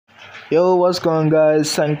Yo, what's going on,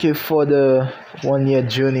 guys? Thank you for the 1 year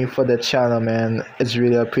journey for the channel, man. It's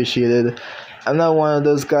really appreciated. I'm not one of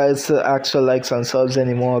those guys to ask for likes and subs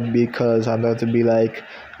anymore because I'm about to be like,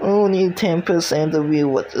 only 10% of you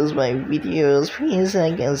watches my videos. Please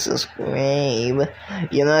like and subscribe.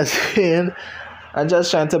 You know what I'm saying? I'm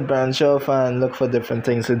just trying to branch off and look for different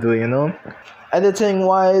things to do, Editing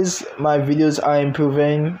wise, my videos are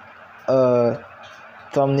improving.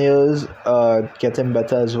 Thumbnails are getting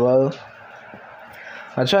better as well.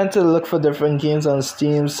 I'm trying to look for different games on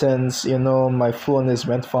Steam since my phone is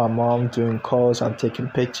meant for my mom doing calls and taking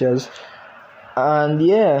pictures. And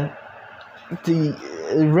yeah, the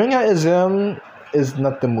ringerism is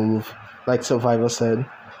not the move, like Survivor said,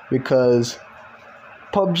 because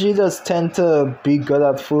PUBG does tend to be good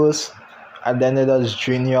at first and then it does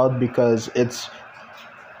drain you out because it's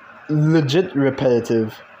legit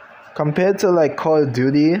repetitive. Compared to like Call of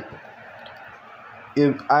Duty,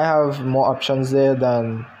 if I have more options there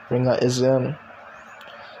than ringerism.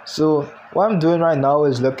 So what I'm doing right now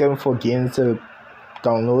is looking for games to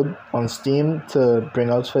download on Steam to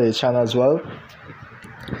bring out for the channel as well.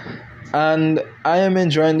 And I am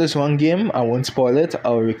enjoying this one game. I won't spoil it.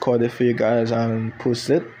 I'll record it for you guys and post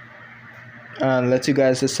it and let you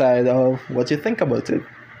guys decide of what you think about it.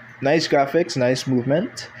 Nice graphics, nice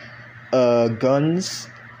movement. Guns,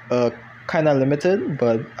 kind of limited,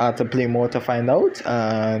 but I have to play more to find out.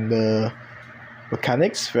 And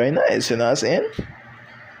mechanics, very nice, you know what I'm saying?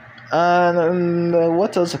 And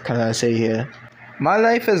what else can I say here? My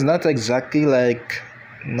life is not exactly like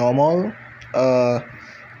normal.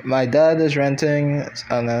 My dad is renting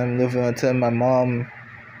and I'm living with him. My mom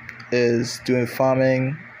is doing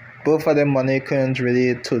farming. Both of them money couldn't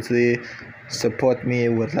really totally support me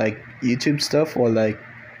with like YouTube stuff or like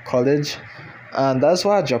college, and that's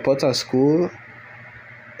why I dropped out of school.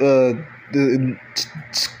 The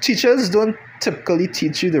teachers don't typically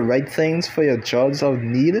teach you the right things for your jobs of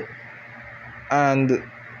need, and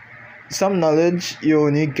some knowledge you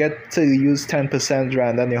only get to use 10%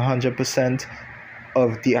 rather than 100%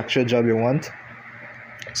 of the actual job you want.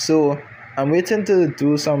 So I'm waiting to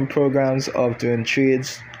do some programs of doing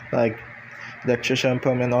trades like electrician,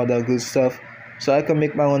 plumbing, all that good stuff, so I can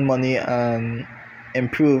make my own money and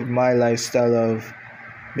improve my lifestyle of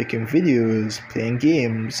making videos, playing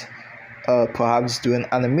games, perhaps doing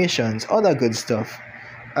animations, all that good stuff.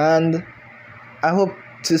 And I hope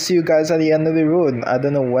to see you guys at the end of the road. I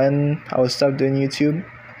don't know when I will stop doing YouTube.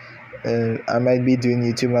 I might be doing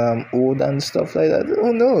YouTube when I'm old and stuff like that.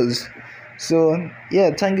 Who knows? So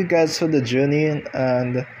yeah, thank you guys for the journey,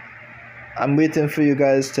 and I'm waiting for you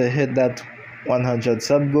guys to hit that 100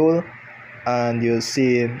 sub goal, and you'll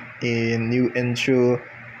see a new intro,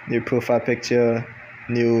 new profile picture,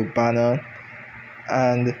 new banner,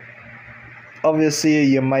 and obviously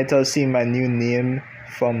you might have seen my new name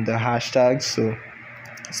from the hashtag, so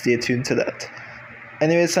stay tuned to that.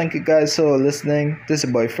 Anyways, thank you guys for listening. This is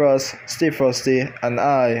your boy Frost. Stay frosty, and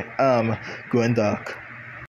I am going dark.